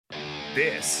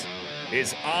This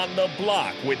is On the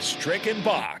Block with Strick and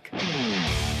Bach.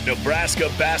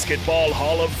 Nebraska Basketball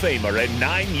Hall of Famer and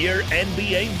 9-year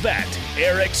NBA vet,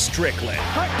 Eric Strickland.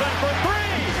 Strickland for three!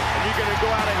 And you're going to go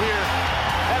out of here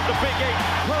as the Big 8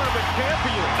 tournament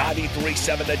champion.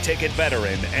 93.7 The Ticket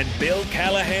veteran and Bill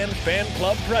Callahan fan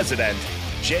club president,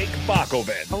 Jake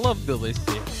Bakoven. I love Billy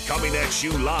C. Coming at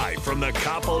you live from the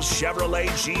Coppel Chevrolet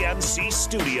GMC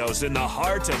studios in the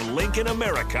heart of Lincoln,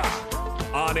 America.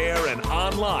 On air and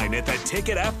online at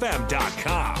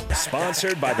theticketfm.com.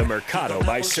 Sponsored by the Mercado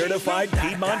by Certified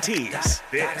Piedmontese.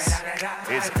 This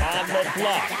is On the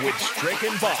Block with Strick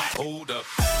and Bach. Hold up.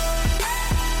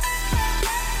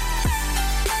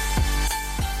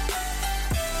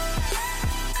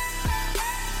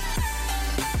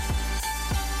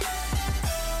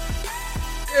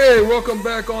 Hey, welcome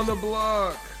back On the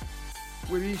Block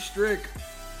with E. Strick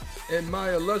and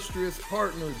my illustrious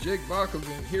partner, Jake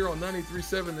Bakoven, here on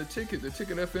 93.7 The Ticket,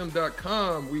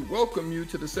 theticketfm.com. We welcome you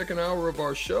to the second hour of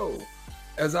our show.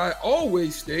 As I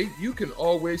always state, you can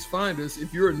always find us.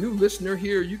 If you're a new listener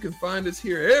here, you can find us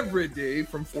here every day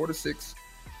from 4 to 6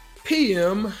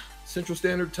 p.m. Central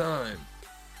Standard Time.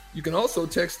 You can also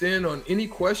text in on any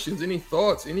questions, any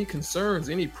thoughts, any concerns,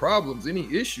 any problems, any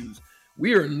issues.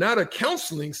 We are not a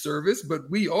counseling service, but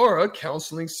we are a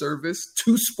counseling service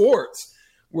to sports,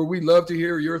 where we love to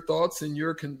hear your thoughts and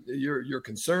your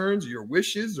concerns, your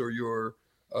wishes, or your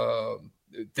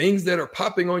things that are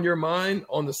popping on your mind.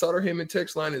 On the Sutter-Heyman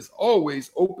text line is always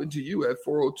open to you at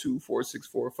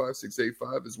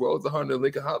 402-464-5685, as well as the Honda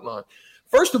Lincoln hotline.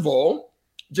 First of all,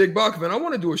 Jake Bachman, I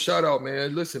want to do a shout out,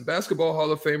 man. Listen, Basketball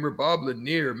Hall of Famer Bob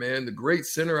Lanier, man, the great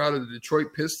center out of the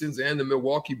Detroit Pistons and the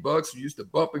Milwaukee Bucks, who used to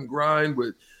bump and grind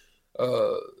with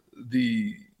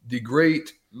the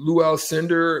great Lou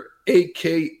Alcindor,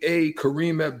 a.k.a.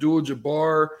 Kareem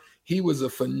Abdul-Jabbar. He was a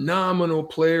phenomenal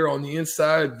player on the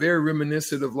inside, very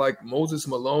reminiscent of like Moses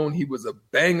Malone. He was a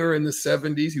banger in the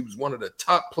 70s. He was one of the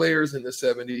top players in the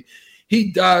 70s.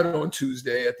 He died on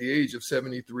Tuesday at the age of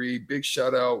 73. Big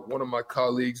shout out, one of my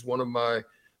colleagues, one of my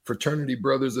fraternity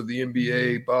brothers of the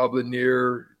NBA, Bob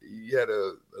Lanier. He had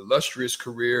an illustrious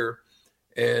career.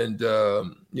 And,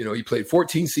 he played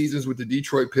 14 seasons with the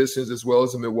Detroit Pistons as well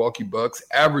as the Milwaukee Bucks,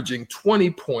 averaging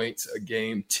 20 points a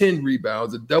game, 10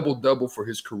 rebounds, a double-double for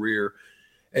his career.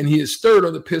 And he is third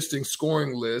on the Pistons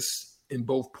scoring list in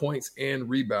both points and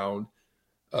rebounding.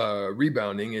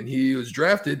 And he was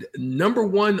drafted number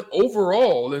 1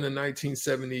 overall in the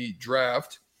 1970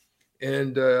 draft,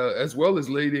 and as well as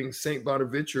leading St.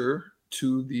 Bonaventure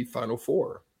to the Final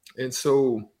Four. And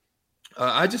so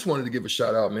I just wanted to give a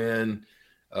shout out, man.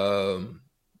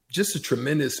 Just a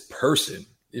tremendous person,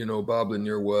 Bob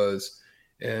Lanier was.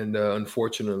 And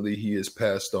unfortunately, he has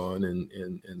passed on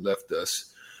and left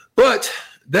us. But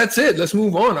that's it. Let's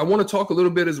move on. I want to talk a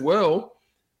little bit as well.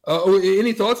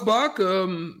 Any thoughts, Bach?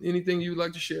 Anything you'd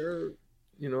like to share,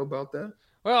 about that?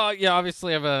 Well, yeah,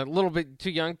 obviously I'm a little bit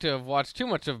too young to have watched too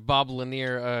much of Bob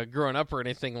Lanier growing up or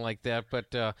anything like that,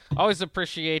 but I always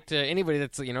appreciate anybody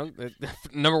that's, the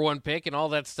number 1 pick and all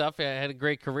that stuff. I had a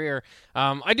great career.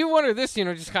 I do wonder this,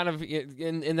 just kind of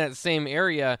in that same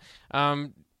area.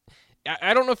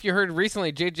 I don't know if you heard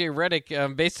recently, J.J.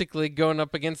 Redick basically going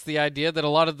up against the idea that a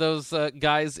lot of those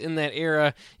guys in that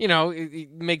era, he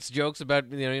makes jokes about,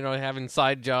 having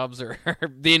side jobs or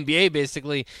the NBA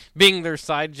basically being their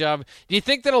side job. Do you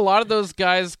think that a lot of those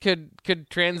guys could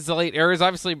translate errors?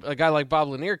 Obviously, a guy like Bob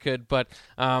Lanier could, but,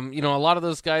 a lot of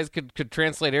those guys could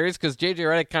translate errors, because J.J.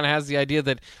 Redick kind of has the idea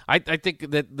that I think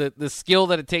that the skill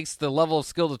that it takes, the level of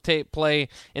skill to play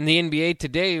in the NBA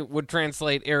today would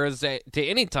translate errors to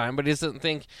any time, but doesn't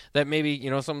think that maybe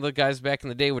some of the guys back in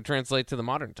the day would translate to the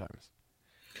modern times.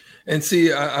 And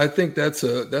see, I think that's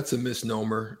a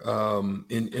misnomer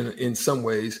in some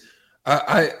ways.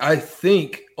 I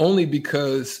think only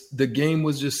because the game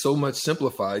was just so much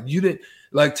simplified. You didn't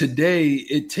like today.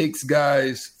 It takes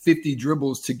guys 50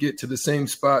 dribbles to get to the same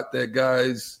spot that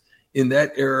guys in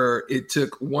that era. It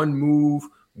took one move,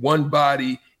 one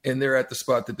body, and they're at the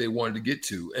spot that they wanted to get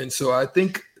to. And so I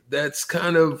think that's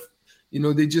kind of,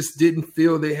 they just didn't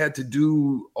feel they had to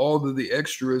do all of the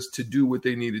extras to do what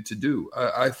they needed to do.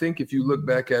 I think if you look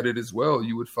back at it as well,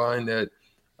 you would find that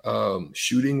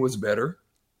shooting was better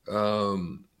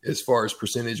as far as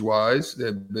percentage-wise,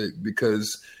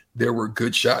 because there were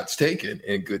good shots taken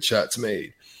and good shots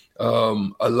made.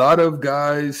 A lot of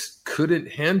guys couldn't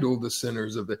handle the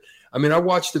centers of it. I mean, I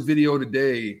watched the video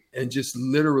today and just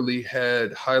literally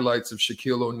had highlights of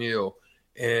Shaquille O'Neal,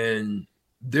 and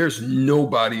there's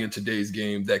nobody in today's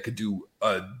game that could do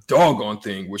a doggone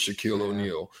thing with Shaquille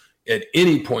O'Neal. at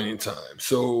any point in time.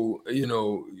 So,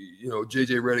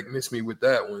 JJ Redick missed me with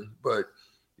that one, but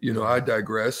I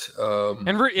digress. That's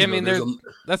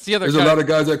the other. There's a lot of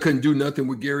guys that couldn't do nothing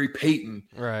with Gary Payton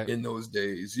right in those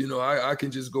days. I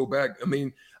can just go back. I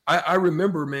mean, I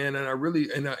remember, man, and I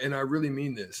really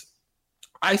mean this.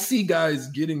 I see guys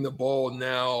getting the ball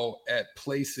now at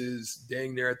places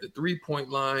dang near at the 3-point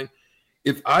line.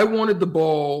 If I wanted the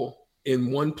ball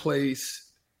in one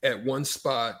place at one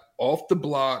spot, off the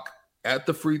block, at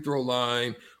the free throw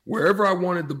line, wherever I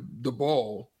wanted the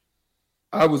ball,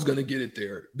 I was going to get it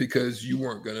there because you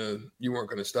weren't going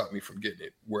to stop me from getting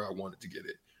it where I wanted to get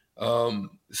it.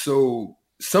 So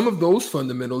some of those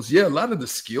fundamentals, a lot of the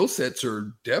skill sets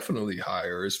are definitely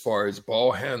higher as far as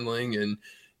ball handling and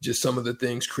just some of the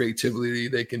things, creativity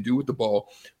they can do with the ball.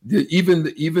 Even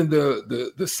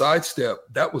the sidestep,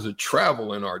 that was a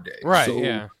travel in our day. Right, so,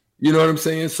 yeah. You know what I'm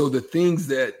saying? So the things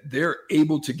that they're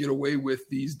able to get away with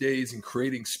these days in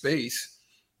creating space,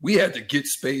 we had to get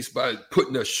space by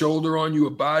putting a shoulder on you,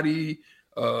 a body,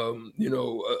 a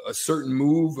certain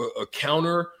move, a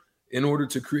counter in order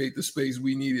to create the space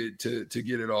we needed to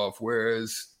get it off.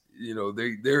 Whereas,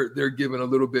 they're given a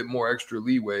little bit more extra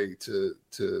leeway to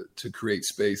create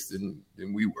space than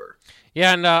we were.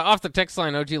 Yeah, and off the text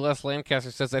line, OG Les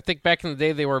Lancaster says, I think back in the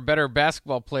day they were better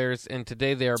basketball players, and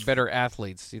today they are better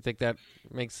athletes. Do you think that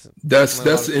makes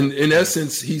that's in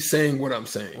essence, he's saying what I'm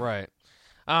saying. Right.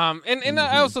 And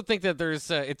I also think that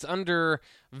there's it's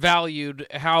undervalued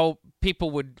how people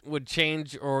would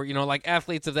change, or like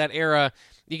athletes of that era.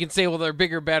 You can say, well, they're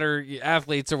bigger, better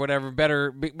athletes or whatever,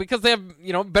 better because they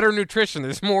have better nutrition.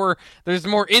 There's more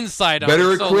insight on it.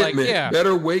 Better equipment,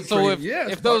 better weight training. So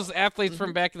if those athletes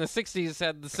from back in the 60s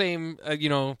had the same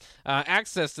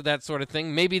access to that sort of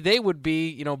thing, maybe they would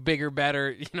be bigger,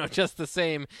 better, just the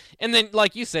same. And then,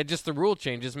 like you said, just the rule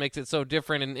changes makes it so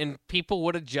different, and people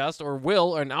would adjust or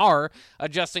will and are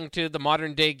adjusting to the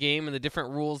modern day game and the different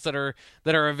rules that are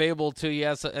available to you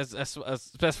as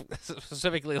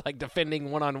specifically like defending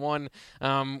one-on-one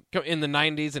in the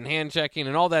 90s and hand checking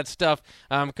and all that stuff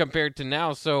compared to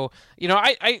now. So,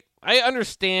 I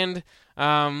understand.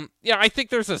 I think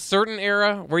there's a certain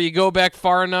era where you go back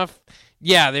far enough.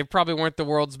 Yeah, they probably weren't the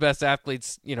world's best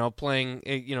athletes, playing,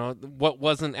 what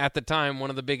wasn't at the time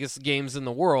one of the biggest games in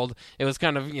the world. It was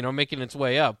kind of, making its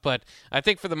way up. But I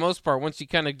think for the most part, once you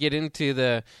kind of get into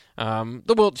the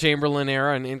Wilt Chamberlain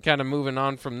era and kind of moving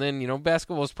on from then,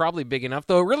 basketball was probably big enough,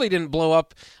 though it really didn't blow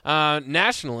up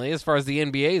nationally as far as the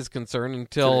NBA is concerned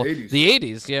until the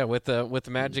 80s, with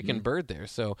the Magic and Bird there.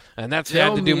 So, and that's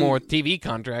had to do more with TV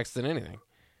contracts than anything.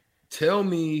 Tell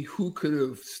me who could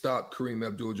have stopped Kareem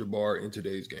Abdul-Jabbar in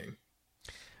today's game?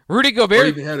 Rudy Gobert or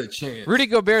even had a chance. Rudy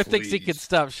Gobert thinks he could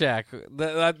stop Shaq.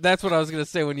 That's what I was going to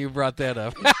say when you brought that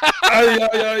up.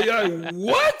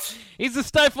 What? He's the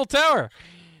Stifle Tower.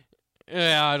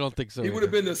 Yeah, I don't think so. He would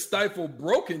have been the Stifle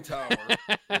Broken Tower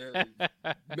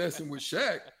messing with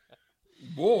Shaq.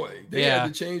 Boy, they had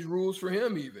to change rules for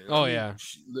him even.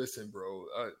 Listen, bro.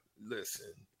 Listen.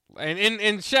 And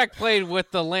Shaq played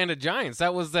with the Atlanta Giants.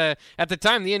 That was at the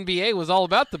time the NBA was all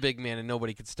about the big man and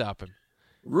nobody could stop him.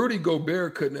 Rudy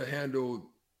Gobert couldn't have handled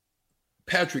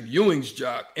Patrick Ewing's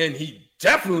jock, and he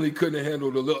definitely couldn't have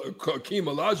handled Hakeem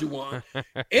Olajuwon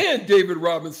and David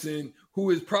Robinson,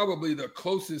 who is probably the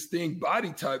closest thing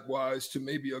body type wise to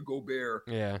maybe a Gobert.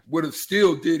 Would have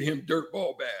still did him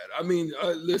dirtball bad. I mean,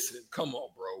 listen, come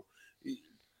on, bro.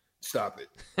 Stop it.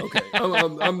 Okay,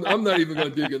 I'm not even going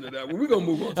to dig into that. We're going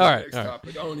to move on to the next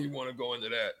topic. I don't even want to go into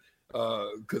that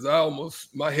because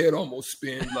my head almost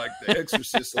spin like the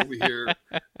Exorcist over here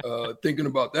thinking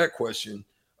about that question.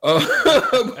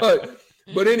 But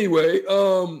anyway,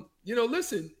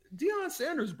 listen, Deion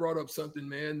Sanders brought up something,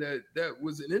 man, that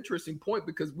was an interesting point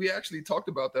because we actually talked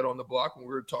about that on the block when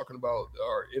we were talking about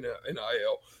our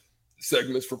NIL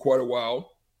segments for quite a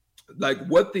while. Like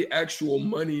what the actual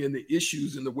money and the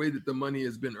issues and the way that the money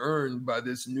has been earned by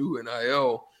this new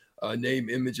NIL name,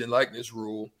 image, and likeness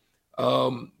rule.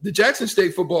 The Jackson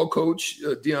State football coach,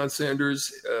 Deion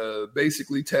Sanders,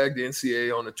 basically tagged the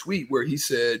NCAA on a tweet where he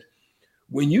said,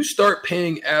 when you start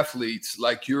paying athletes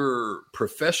like you're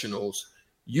professionals,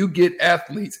 you get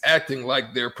athletes acting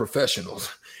like they're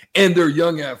professionals. And they're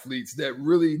young athletes that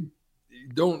really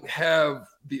don't have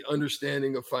the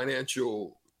understanding of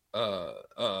financial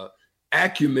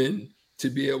acumen to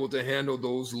be able to handle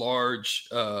those large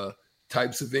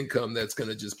types of income that's going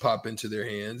to just pop into their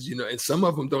hands, and some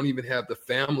of them don't even have the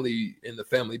family and the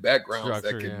family backgrounds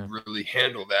that can really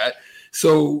handle that.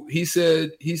 So he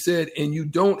said, and you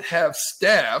don't have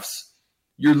staffs,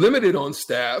 you're limited on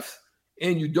staff,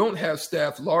 and you don't have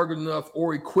staff large enough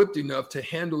or equipped enough to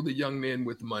handle the young men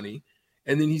with money.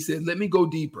 And then he said, let me go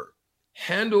deeper.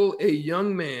 Handle a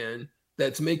young man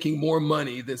that's making more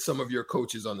money than some of your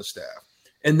coaches on the staff.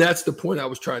 And that's the point I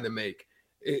was trying to make.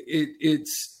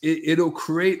 It'll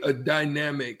create a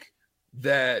dynamic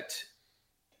that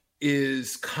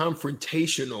is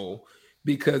confrontational,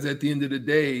 because at the end of the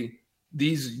day,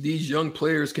 these young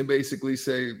players can basically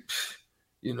say,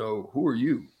 who are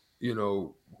you?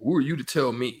 Who are you to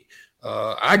tell me?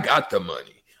 I got the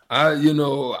money.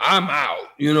 I'm out.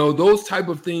 Those type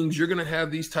of things, you're going to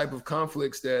have these type of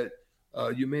conflicts that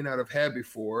you may not have had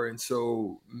before. And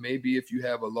so maybe if you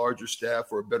have a larger staff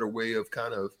or a better way of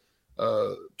kind of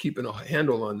keeping a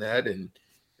handle on that, and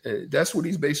that's what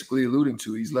he's basically alluding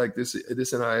to. He's like, this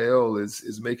NIL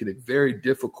is making it very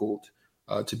difficult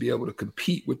to be able to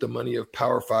compete with the money of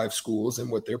Power 5 schools and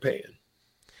what they're paying.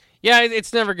 Yeah,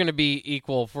 it's never going to be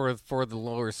equal for the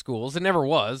lower schools. It never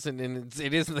was, and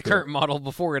it isn't the current model.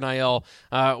 Before NIL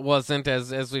wasn't,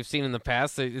 as we've seen in the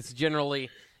past. It's generally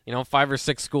 5 or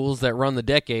 6 schools that run the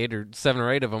decade, or 7 or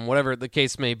 8 of them, whatever the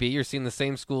case may be. You're seeing the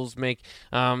same schools make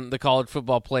the college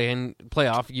football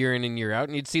playoff year in and year out,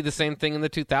 and you'd see the same thing in the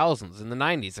 2000s, in the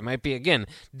 90s. It might be, again,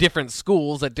 different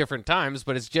schools at different times,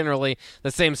 but it's generally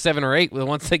the same 7 or 8.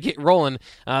 Once they get rolling,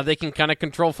 they can kind of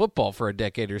control football for a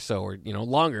decade or so, or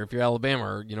longer if you're Alabama,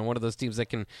 or one of those teams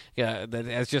that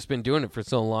has just been doing it for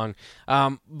so long.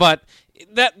 But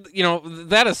that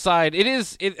aside,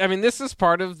 this is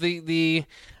part of the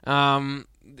kind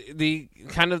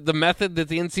of the method that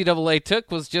the NCAA took,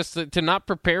 was just to not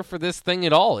prepare for this thing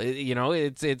at all.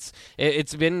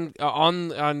 It's been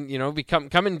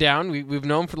coming down. We've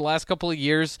known for the last couple of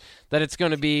years that it's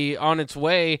going to be on its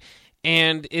way.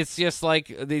 And it's just like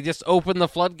they just open the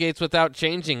floodgates without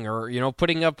changing, or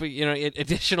putting up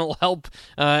additional help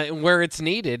where it's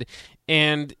needed,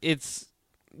 and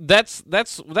that's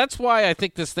why I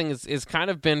think this thing is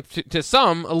kind of been to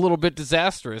some a little bit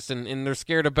disastrous, and they're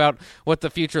scared about what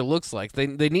the future looks like. They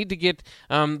need to get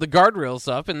the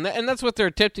guardrails up, and that's what they're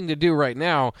attempting to do right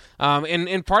now.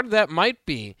 And part of that might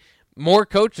be more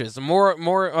coaches,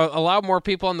 allow more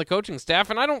people on the coaching staff,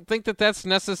 and I don't think that that's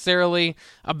necessarily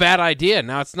a bad idea.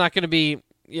 Now, it's not going to be,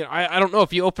 I don't know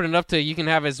if you open it up to you can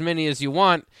have as many as you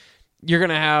want, you're going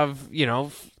to have,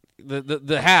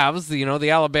 the halves, the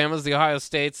Alabamas, the Ohio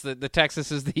States, the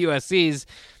Texases, the USCs,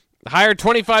 hire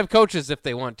 25 coaches if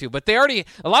they want to, but a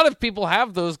lot of people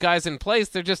have those guys in place.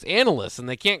 They're just analysts, and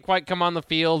they can't quite come on the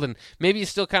field, and maybe you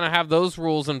still kind of have those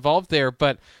rules involved there,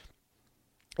 but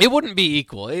it wouldn't be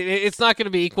equal. It's not going to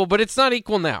be equal, but it's not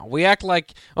equal now. We act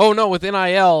like, oh no, with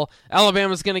NIL,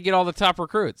 Alabama's going to get all the top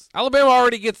recruits. Alabama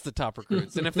already gets the top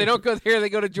recruits, and if they don't go there, they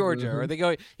go to Georgia, or they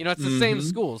go, it's the same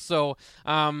school. So,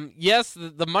 yes,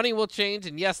 the money will change,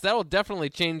 and yes, that will definitely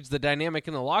change the dynamic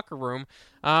in the locker room,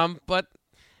 but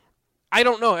I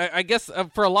don't know. I guess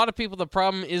for a lot of people, the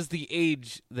problem is the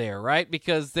age there, right?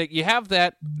 Because you have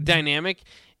that dynamic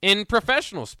in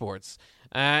professional sports.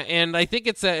 And I think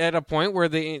it's at a point where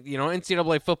the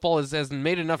NCAA football has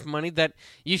made enough money that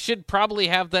you should probably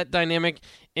have that dynamic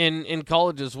in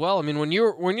college as well. I mean, when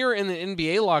you're in the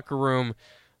NBA locker room,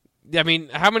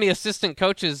 how many assistant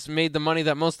coaches made the money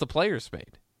that most of the players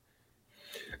made?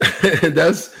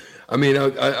 That's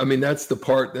the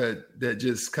part that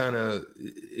just kind of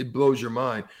it blows your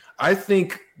mind. I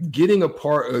think getting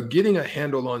a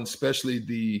handle on especially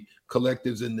the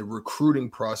collectives and the recruiting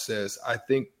process, I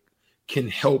think, can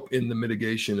help in the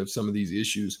mitigation of some of these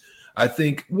issues. I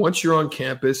think once you're on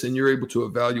campus and you're able to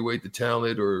evaluate the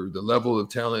talent or the level of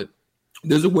talent,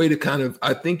 there's a way to kind of,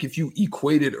 I think if you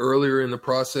equate it earlier in the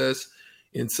process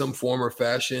in some form or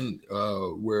fashion,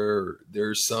 where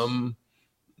there's some,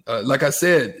 like I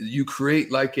said, you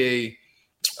create like a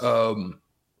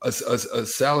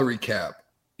salary cap.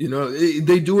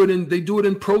 They do it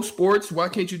in pro sports. Why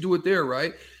can't you do it there,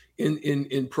 right?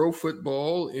 In pro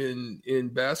football, in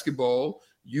basketball,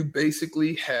 you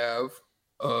basically have,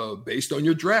 based on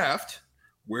your draft,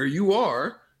 where you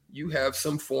are, you have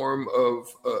some form of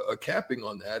a capping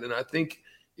on that. And I think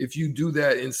if you do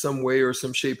that in some way or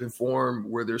some shape and form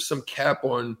where there's some cap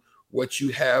on what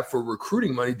you have for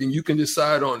recruiting money, then you can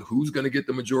decide on who's going to get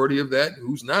the majority of that and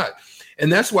who's not.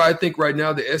 And that's why I think right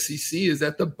now the SEC is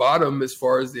at the bottom as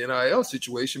far as the NIL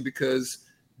situation, because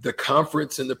the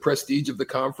conference and the prestige of the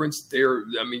conference there.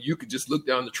 You could just look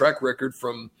down the track record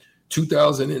from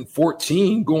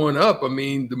 2014 going up.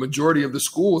 The majority of the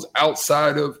schools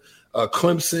outside of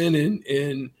Clemson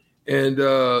and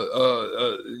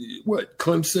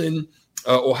Clemson,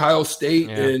 Ohio State,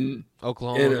 and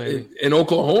Oklahoma, and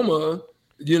Oklahoma,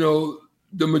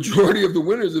 the majority of the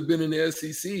winners have been in the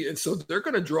SEC, and so they're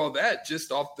going to draw that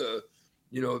just off the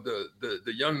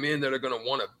young men that are going to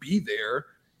want to be there,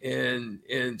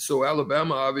 and so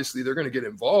Alabama, obviously, they're going to get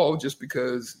involved just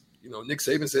because Nick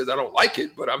Saban says I don't like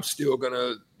it, but I'm still going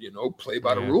to play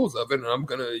by the rules of it,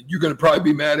 and you're going to probably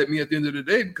be mad at me at the end of the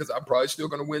day because I'm probably still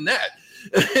going to win that,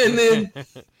 and then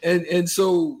and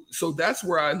so that's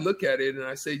where I look at it and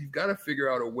I say you've got to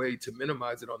figure out a way to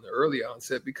minimize it on the early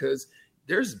onset because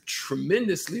there's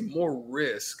tremendously more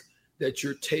risk that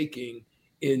you're taking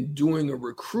in doing a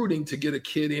recruiting to get a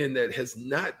kid in that has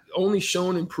not only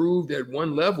shown improved at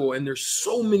one level. And there's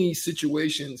so many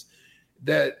situations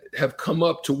that have come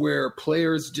up to where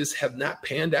players just have not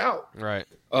panned out. Right.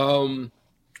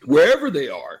 Wherever they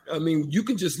are. I mean, you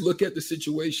can just look at the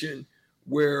situation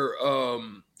where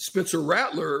Spencer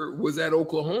Rattler was at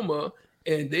Oklahoma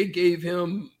and they gave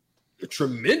him a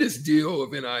tremendous deal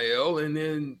of NIL, and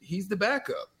then he's the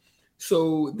backup.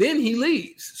 So then he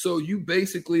leaves. So you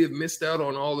basically have missed out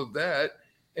on all of that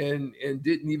and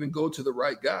didn't even go to the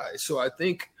right guy. So I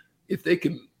think if they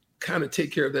can kind of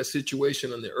take care of that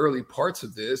situation on the early parts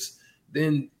of this,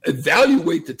 then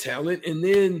evaluate the talent. And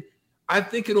then I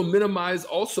think it'll minimize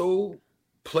also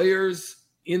players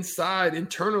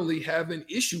internally have an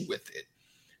issue with it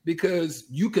because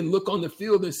you can look on the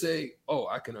field and say, oh,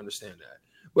 I can understand that.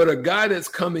 But a guy that's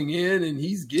coming in and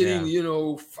he's getting,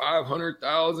 $500,000,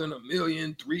 $1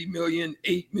 million, $3 million,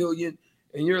 $8 million,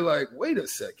 and you're like, wait a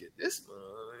second,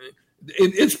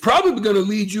 it's probably going to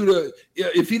lead you to,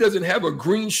 if he doesn't have a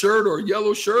green shirt or a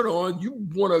yellow shirt on, you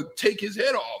want to take his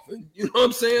head off. And you know what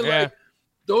I'm saying? Yeah. Like,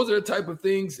 those are the type of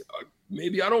things.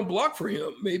 Maybe I don't block for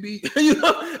him. Maybe,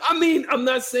 I mean, I'm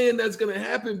not saying that's going to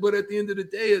happen, but at the end of the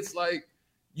day, it's like,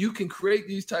 you can create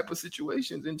these type of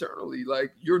situations internally.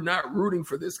 Like you're not rooting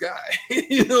for this guy,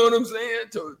 you know what I'm saying,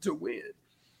 to win.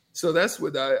 So that's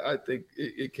what I think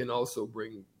it can also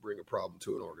bring a problem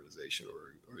to an organization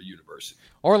or a university.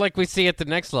 Or like we see at the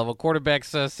next level,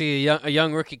 quarterbacks see a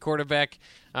young rookie quarterback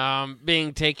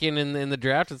being taken in the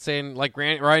draft and saying, like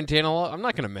Ryan Tannehill, I'm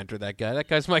not going to mentor that guy. That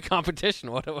guy's my competition.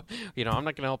 I'm not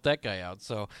going to help that guy out.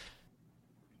 So.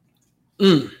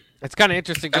 It's kind of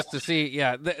interesting just to see,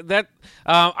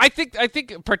 I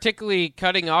think particularly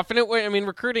cutting off, and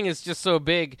recruiting is just so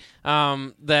big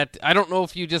that I don't know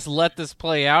if you just let this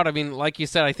play out. I mean, like you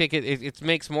said, I think it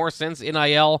makes more sense.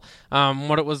 NIL,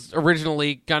 what it was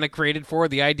originally kind of created for,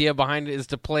 the idea behind it is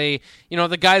to play,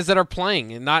 the guys that are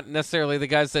playing and not necessarily the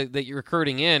guys that you're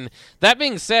recruiting in. That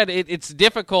being said, it's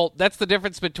difficult. That's the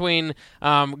difference between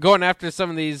going after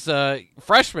some of these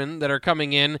freshmen that are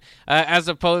coming in as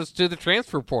opposed to the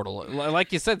transfer portal.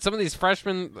 Like you said, some of these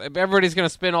freshmen, everybody's going to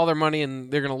spend all their money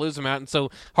and they're going to lose them out. And so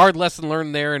hard lesson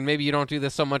learned there, and maybe you don't do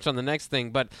this so much on the next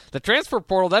thing. But the transfer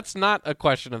portal, that's not a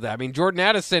question of that. I mean, Jordan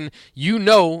Addison,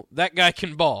 that guy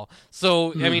can ball.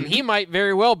 So, I mean, he might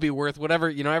very well be worth whatever,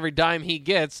 every dime he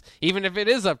gets, even if it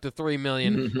is up to $3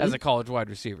 million as a college wide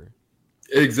receiver.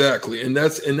 Exactly. And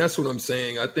that's what I'm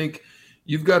saying. I think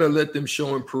you've got to let them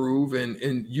show and prove,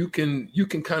 and you can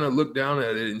kind of look down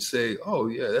at it and say, oh,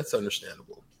 yeah, that's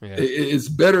understandable. Yeah. It's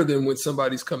better than when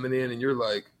somebody's coming in and you're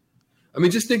like, I mean,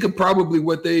 just think of probably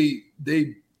what they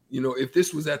if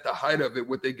this was at the height of it,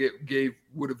 what they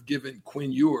would have given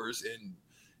Quinn Ewers, and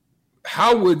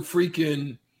how would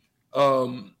freaking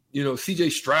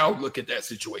CJ Stroud look at that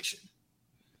situation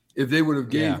if they would have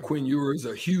gave Quinn Ewers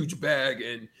a huge bag,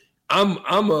 and I'm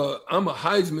a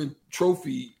Heisman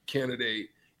Trophy candidate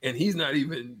and he's not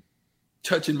even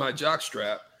touching my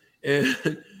jockstrap,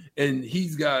 and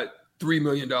he's got $3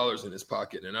 million in his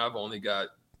pocket, and I've only got,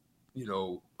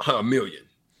 $1 million.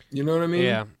 You know what I mean?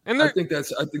 Yeah, and I think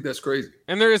that's crazy.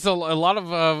 And there is a lot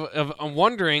of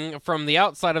wondering from the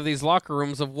outside of these locker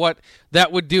rooms of what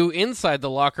that would do inside the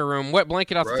locker room. Wet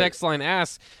Blanket off the text line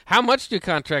asks, how much do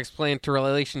contracts play into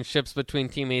relationships between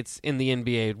teammates in the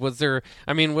NBA?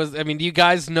 Do you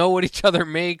guys know what each other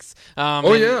makes? And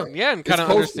kind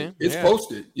of understand. It's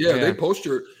posted. Yeah, they post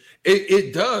your.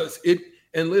 It does it.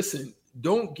 And listen,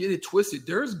 don't get it twisted.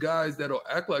 There's guys that'll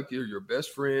act like they're your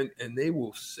best friend and they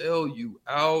will sell you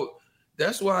out.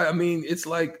 That's why, it's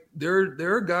like there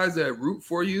are guys that root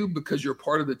for you because you're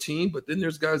part of the team, but then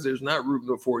there's guys that's not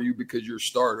rooting for you because you're a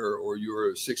starter or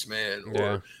you're a sixth man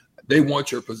or they want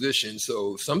your position.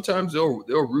 So sometimes they'll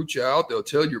root you out. They'll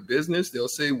tell your business. They'll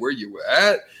say where you were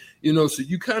at, so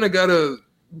you kind of got to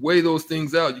weigh those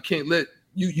things out. You can't let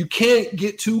You can't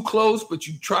get too close, but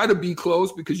you try to be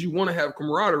close because you want to have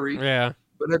camaraderie. Yeah.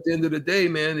 But at the end of the day,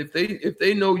 man, if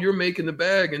they know you're making the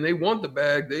bag and they want the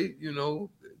bag,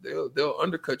 they'll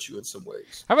undercut you in some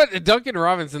ways. How about Duncan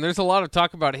Robinson? There's a lot of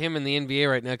talk about him in the NBA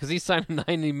right now because he signed a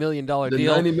 $90 million deal. The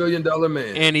 $90 million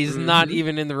man. And he's not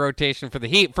even in the rotation for the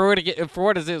Heat. For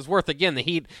what it is worth, again, the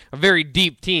Heat, a very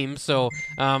deep team, so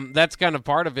that's kind of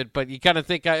part of it. But you kind of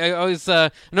think, I always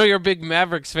I know you're a big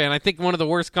Mavericks fan. I think one of the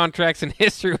worst contracts in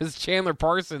history was Chandler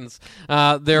Parsons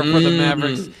there for the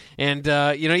Mavericks. And,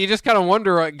 you just kind of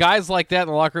wonder, guys like that in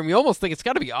the locker room, you almost think it's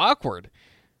got to be awkward.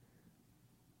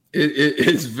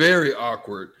 It's very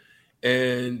awkward,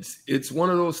 and it's one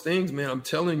of those things, man. I'm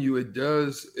telling you, it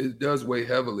does weigh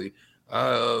heavily.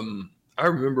 I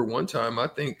remember one time, I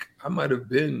think I might have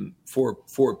been for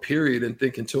a period, and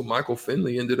think until Michael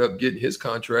Finley ended up getting his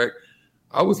contract,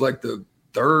 I was like the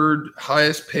third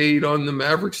highest paid on the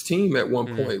Mavericks team at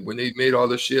one point when they made all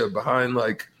this shit behind,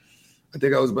 like, I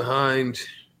think I was behind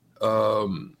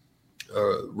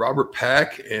Robert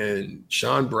Pack and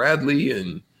Sean Bradley,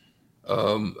 and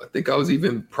I think I was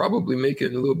even probably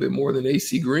making a little bit more than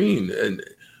AC Green.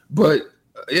 But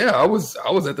I was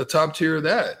at the top tier of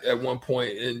that at one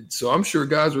point. And so I'm sure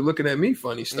guys were looking at me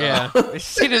funny style. Yeah.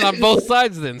 Seen it on both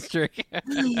sides then, Strick.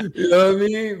 You know what I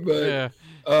mean?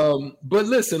 But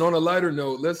listen, on a lighter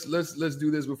note, let's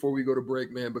do this before we go to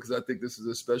break, man, because I think this is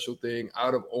a special thing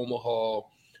out of Omaha.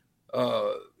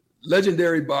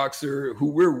 Legendary boxer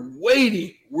who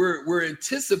we're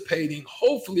anticipating,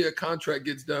 hopefully a contract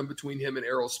gets done between him and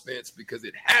Errol Spence, because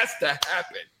it has to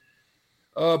happen.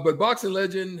 But boxing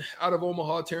legend out of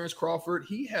Omaha, Terrence Crawford,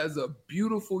 he has a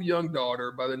beautiful young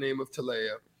daughter by the name of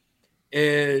Talaya,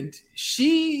 and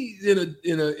she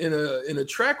in a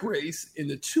track race in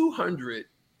the 200,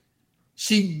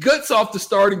 she guts off the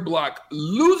starting block,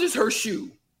 loses her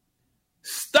shoe,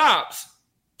 stops,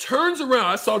 turns around.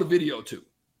 I saw the video too.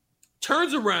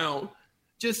 Turns around,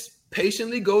 just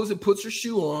patiently goes and puts her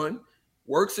shoe on,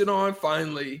 works it on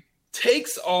finally,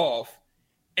 takes off,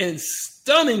 and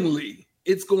stunningly,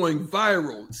 it's going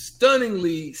viral,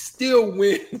 stunningly still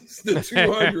wins the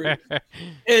 200.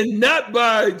 And not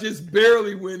by just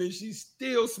barely winning. She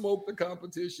still smoked the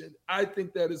competition. I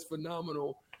think that is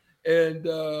phenomenal. And,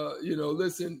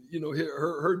 listen,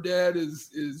 her dad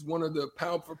is one of the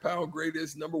pound for pound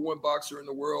greatest, number one boxer in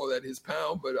the world at his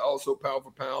pound, but also pound for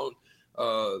pound,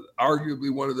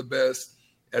 arguably one of the best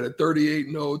at a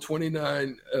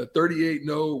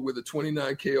 38-0 with a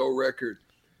 29 KO record.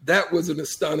 That was an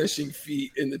astonishing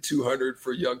feat in the 200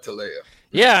 for young Talaya.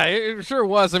 Yeah, it sure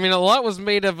was. I mean, a lot was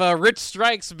made of Rich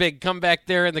Strike's big comeback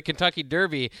there in the Kentucky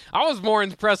Derby. I was more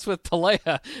impressed with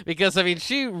Talaya because, I mean,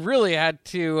 she really had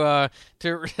to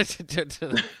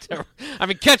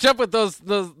catch up with those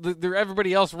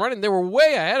everybody else running. They were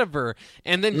way ahead of her,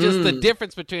 and then just the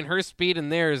difference between her speed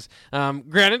and theirs.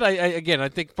 Granted, I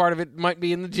think part of it might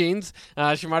be in the genes.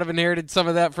 She might have inherited some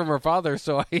of that from her father,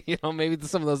 so maybe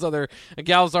some of those other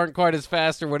gals aren't quite as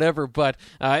fast or whatever. But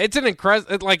it's an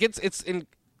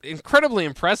incredibly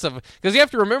impressive, because you have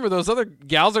to remember those other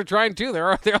gals are trying too.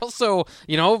 They're also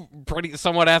pretty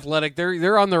somewhat athletic.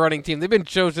 They're on the running team. They've been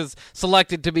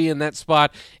selected to be in that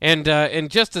spot,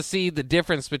 and just to see the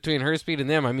difference between her speed and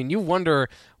them, I mean, you wonder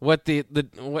what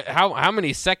how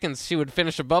many seconds she would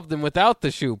finish above them without the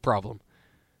shoe problem.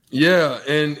 Yeah,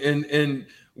 and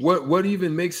what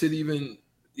even makes it even,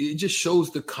 it just shows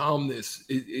the calmness.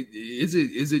 Is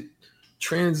it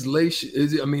translation?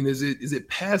 Is it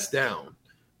passed down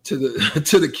to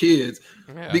the kids?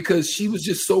 Yeah. Because she was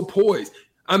just so poised.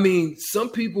 I mean, some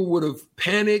people would have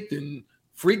panicked and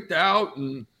freaked out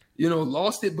and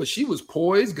lost it, but she was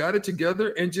poised, got it together,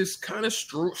 and just kind of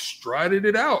strided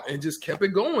it out and just kept it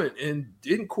going and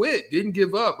didn't quit, didn't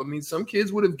give up. I mean, some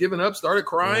kids would have given up, started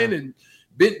crying and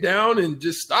bent down and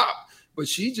just stopped, but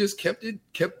she just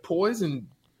kept poised and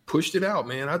pushed it out,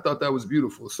 man. I thought that was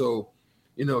beautiful. So,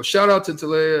 shout out to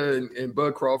Talaya and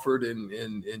Bud Crawford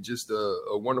and just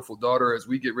a wonderful daughter as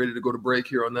we get ready to go to break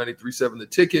here on 93.7 The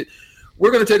Ticket.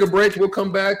 We're going to take a break. We'll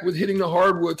come back with Hitting the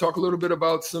Hardwood, talk a little bit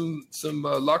about some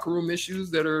locker room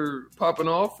issues that are popping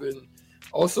off, and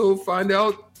also find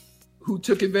out who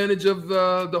took advantage of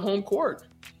the home court.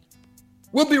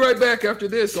 We'll be right back after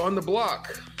this on The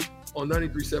Block on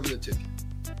 93.7 The Ticket.